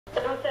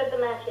start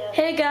the match yet.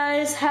 Hey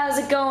guys, how's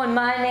it going?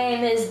 My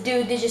name is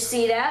Dude, did you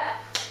see that?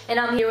 And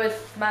I'm here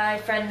with my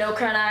friend No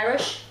Crown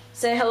Irish.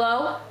 Say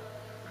hello.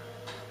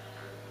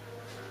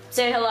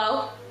 Say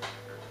hello.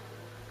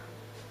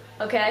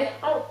 Okay.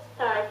 Oh,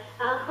 sorry.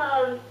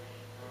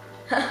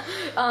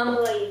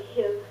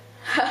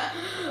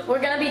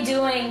 We're gonna be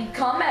doing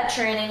combat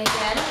training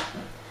again,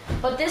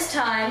 but this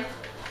time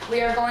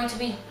we are going to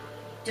be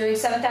doing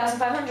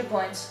 7,500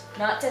 points,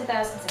 not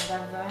 10,000,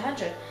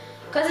 7,500,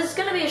 because it's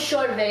gonna be a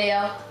short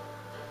video.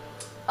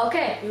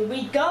 Okay, here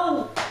we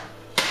go.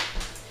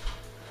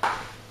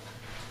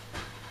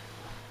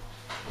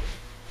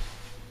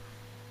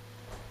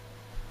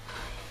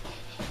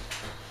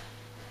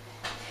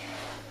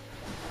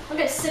 I'm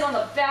gonna sit on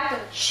the back of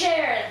the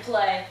chair and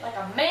play like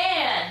a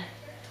man.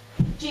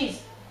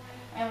 Jeez,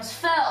 I almost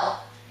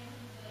fell.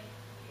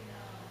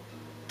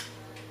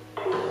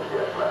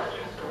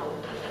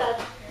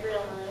 That's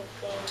real nice.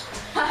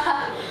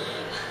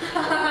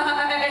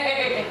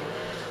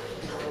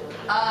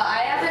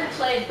 I haven't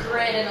played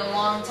Grid in a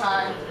long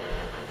time,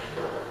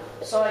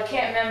 so I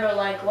can't remember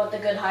like what the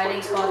good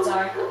hiding spots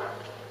are.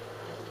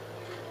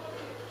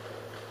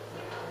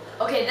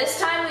 Okay, this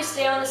time we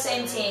stay on the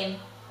same team.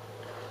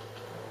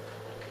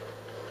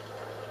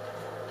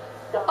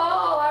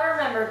 Oh, I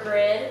remember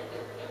Grid.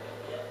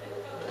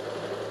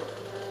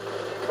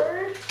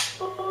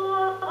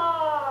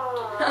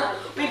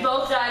 We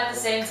both died at the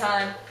same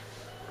time.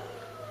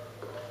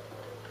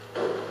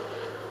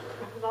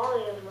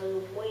 Volume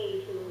was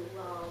way too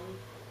long.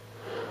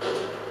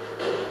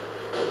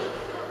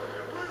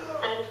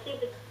 I had a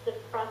stupid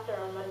suppressor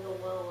on my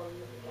below and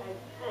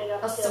I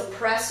got A killed.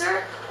 suppressor?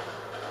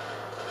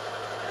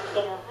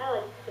 Yeah, I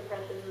like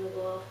suppressors in the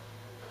below.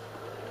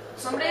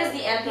 Somebody has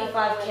the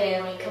MP5K, I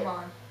mean, come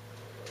on.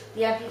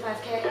 The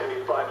MP5K?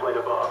 MP5 plate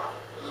above.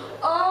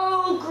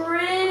 Oh,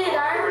 Grid,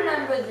 I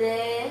remember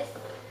this.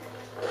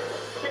 I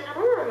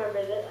don't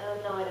remember this.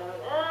 No, I don't.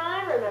 I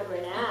remember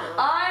now.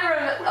 I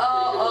remember.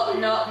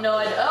 No,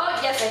 I don't. Oh,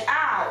 yes,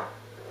 ow.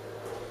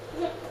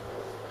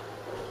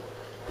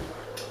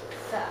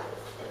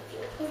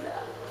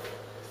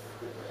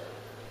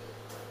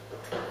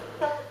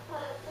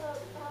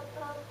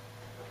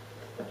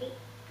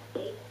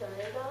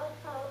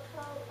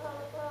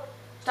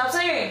 Stop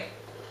singing.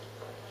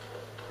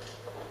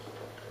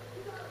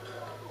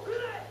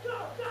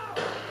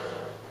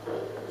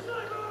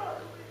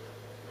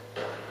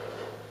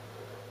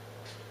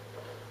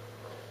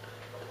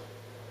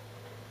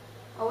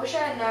 I wish I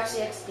had an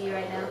RCXD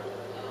right now.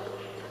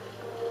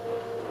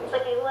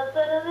 Okay, what's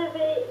that other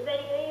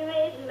video you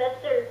made?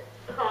 Mr.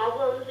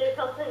 Problems or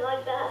something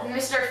like that?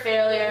 Mr.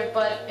 Failure,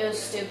 but it was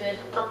stupid.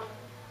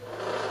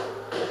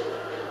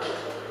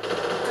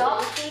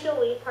 Did you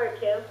delete part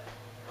 2?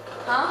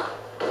 Huh?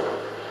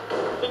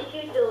 Didn't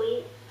you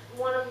delete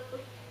one of them?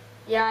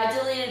 Yeah, I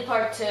deleted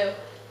part 2.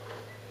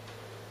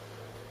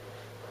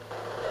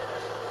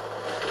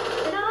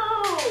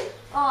 No!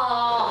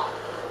 Aww.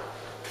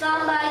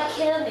 Somebody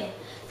kill me.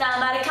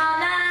 Somebody call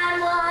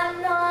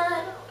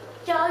 911.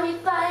 Johnny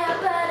fire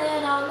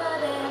burning on the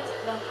dance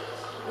floor.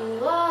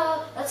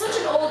 Whoa. That's such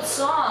an old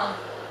song.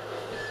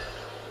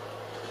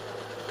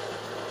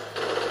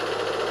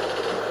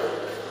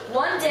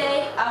 One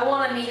day, I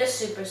want to meet a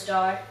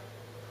superstar.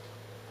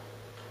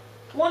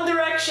 One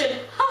Direction.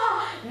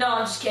 Ha! No,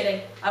 I'm just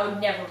kidding. I would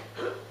never.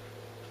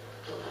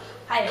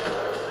 Right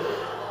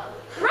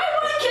when I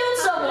killed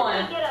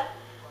someone.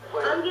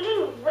 I'm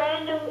getting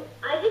random.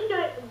 I just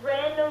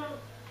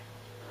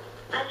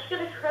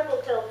got a triple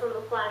kill from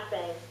a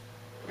flashbang.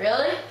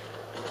 Really?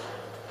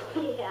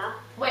 Yeah.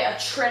 Wait, a I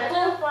triple?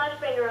 had a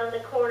flashbang around the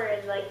corner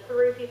and like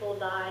 3 people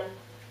died.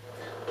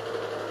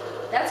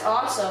 That's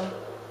awesome.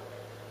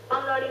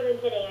 I'm not even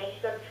kidding. I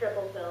just got a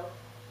triple kill.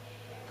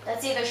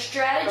 That's either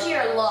strategy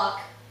or luck.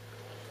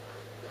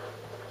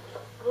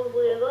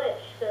 Probably a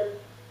glitch. Cause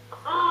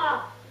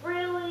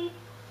really?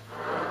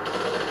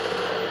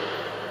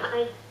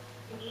 I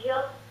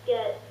just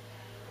get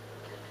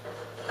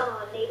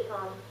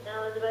napalm. And I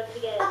was about to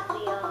get the I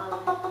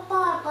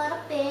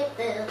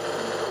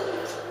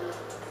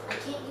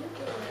can't use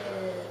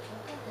it.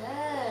 Look at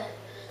that.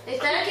 They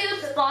said it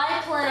was spy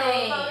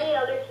plane. How the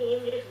other team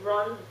just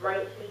runs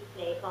right through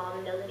napalm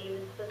and doesn't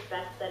even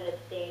suspect that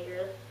it's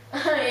dangerous.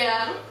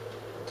 Yeah.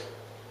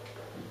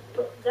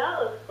 That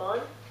was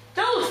fun.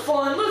 That was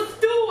fun. Let's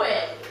do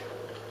it.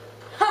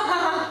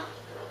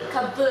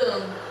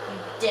 Kaboom.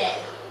 You're dead.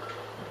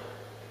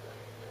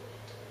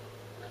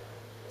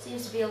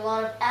 Seems to be a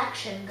lot of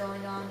action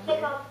going on Hey,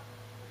 here. Mom.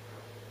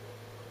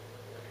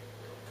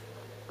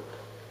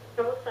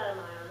 What side am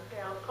I on?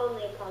 Here, I'll call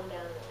napalm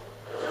down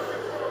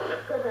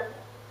there.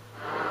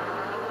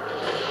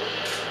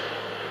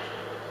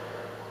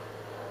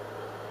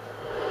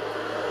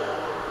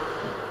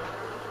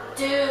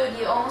 Dude,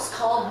 you almost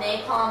called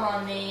napalm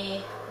on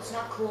me. It's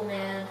not cool,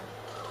 man.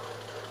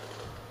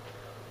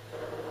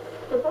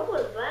 What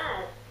was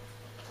that?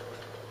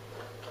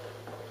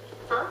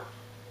 Huh?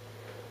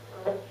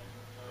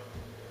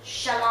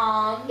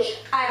 Challenge.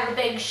 I have a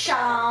big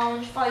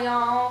challenge for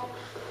y'all.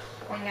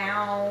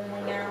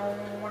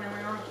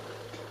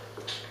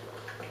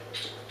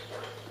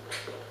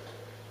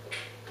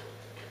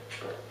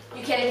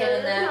 You can't get in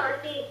There's there. an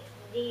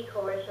RCD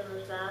course on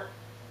this map.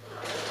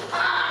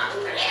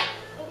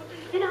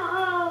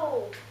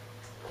 No!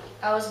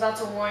 I was about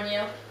to warn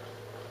you.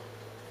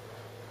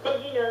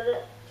 Did you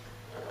know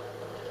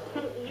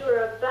that you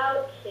were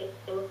about to?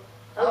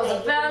 I was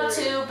Okay, about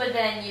to, but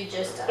then you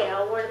just Okay,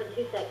 I'll warn him in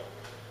 2 seconds.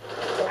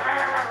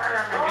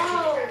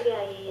 Oh,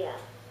 yeah.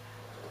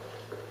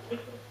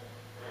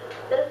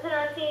 There's an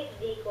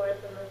RCD course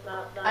on this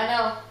map. I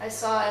know, I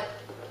saw it.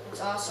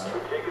 It's awesome.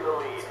 Taking the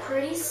lead. It's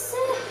pretty sick.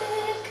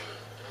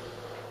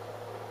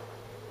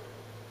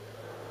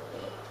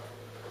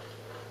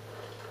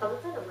 I was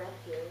in a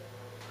rescue.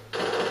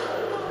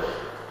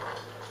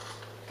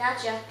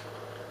 Gotcha.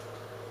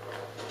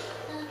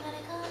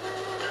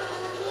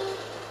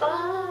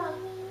 Ah.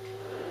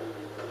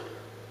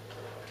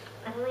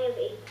 I only have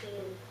 18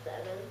 and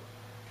 7.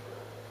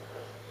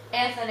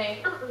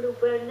 Anthony,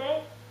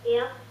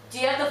 Yeah? do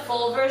you have the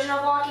full version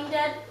of Walking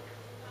Dead?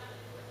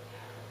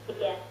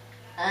 Yeah.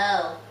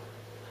 Oh.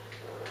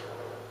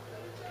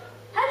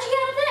 How'd you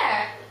get up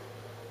there?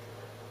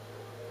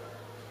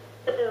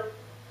 So,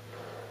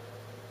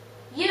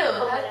 You.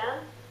 oh, my How- dad?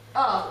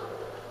 Oh.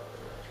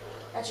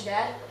 That's your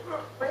dad?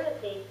 Where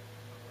is he?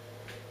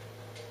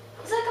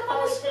 He's like up Oh,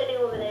 on he's this. sitting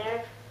over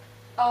there.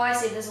 Oh, I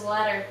see. There's a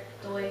ladder.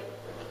 Delete.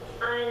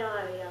 I know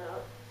how to get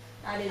up.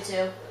 I do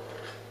too.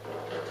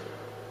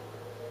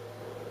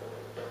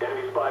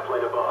 Enemy spy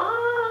plane above.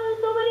 Oh, there's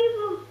so many of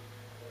them.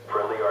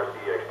 Friendly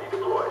RCXD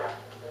deployed.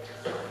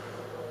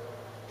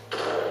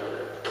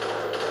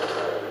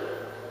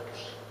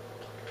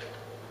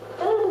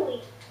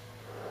 Holy.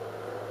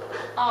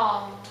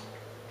 Oh.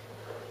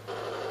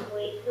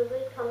 Wait till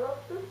they come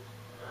up with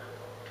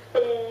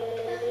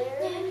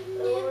there.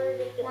 Or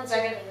just 1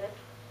 second.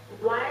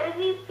 Why are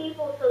these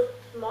people so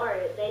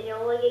smart? They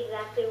know like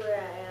exactly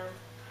where I am.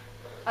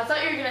 I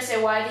thought you were gonna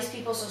say, why are these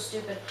people so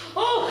stupid?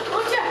 Oh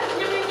yeah!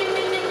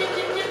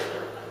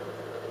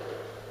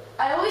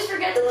 I always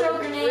forget to They're throw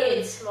like really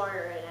grenades.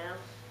 smart right now.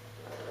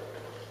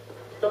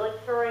 They're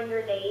like throwing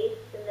grenades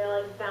and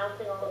they're like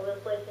bouncing all over the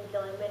place and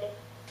killing me.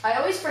 I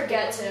always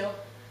forget to.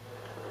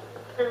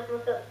 And I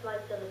almost got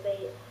sniped in the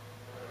face.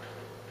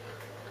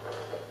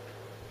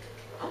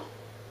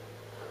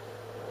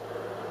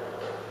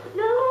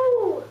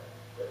 No!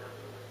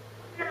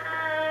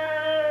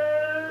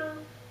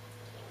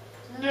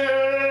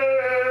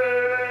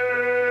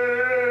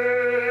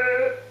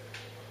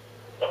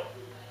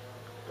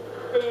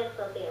 There's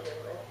something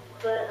everywhere.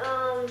 But,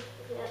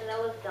 yeah, that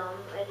was dumb.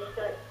 I just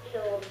got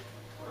killed.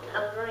 I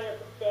was running up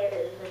the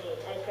stairs and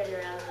I turned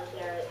around and was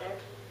there right there.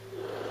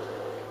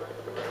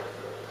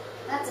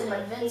 That's an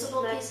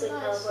invincible He's piece of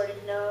actually ice. teleported.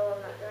 No,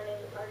 I'm not running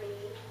the party.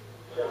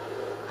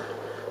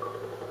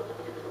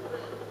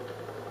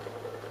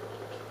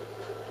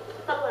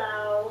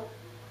 Hello.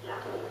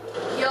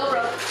 Yo,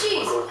 bro.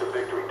 Jeez. Close to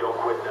victory. Don't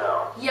quit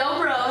now. Yo,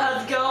 bro.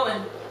 How's it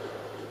going?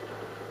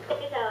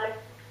 Hey, Tyler.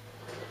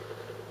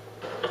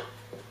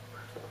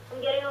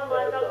 I'm getting on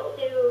Black Ops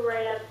 2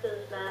 right after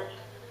this match.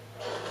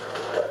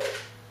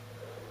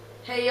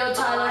 Hey, yo,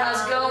 Tyler. How's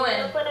it I'm going?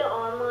 gonna put it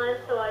online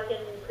so I can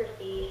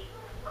prestige.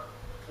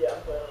 Yeah,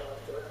 I'm playing on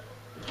too.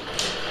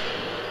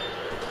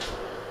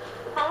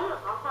 Come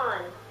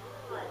on.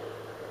 What?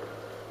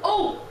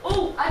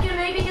 Oh, I can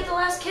maybe get the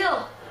last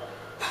kill.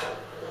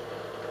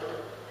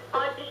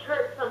 I just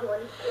hurt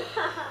someone.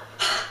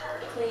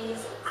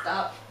 Please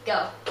stop.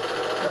 Go.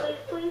 Please,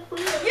 please,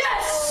 please.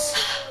 Yes!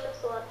 Oh, that's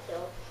the last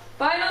kill.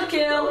 Final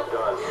kill.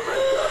 Done.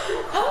 Fantastic.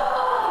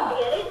 You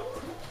get it?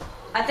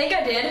 I think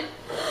I did.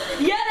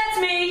 Yeah, that's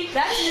me.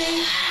 That's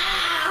me.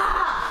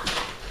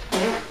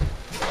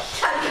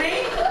 That's me.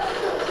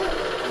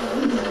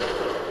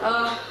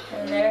 Oh,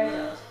 and there it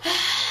goes.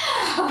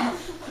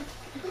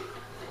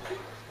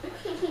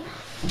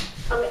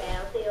 Okay,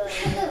 I'll see you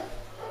later.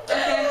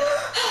 Okay.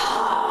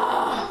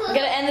 I'm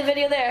gonna end the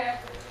video there.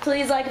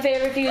 Please like and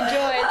favorite if you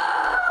enjoyed.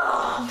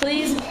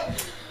 Please.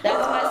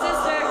 That's my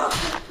sister.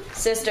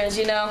 Sisters,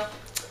 you know.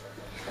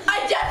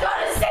 I just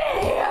want to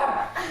sit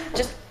here.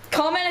 Just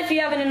comment if you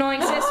have an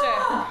annoying sister.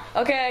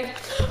 Okay.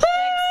 Thanks.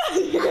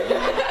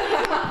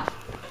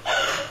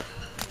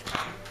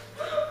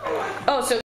 Oh, so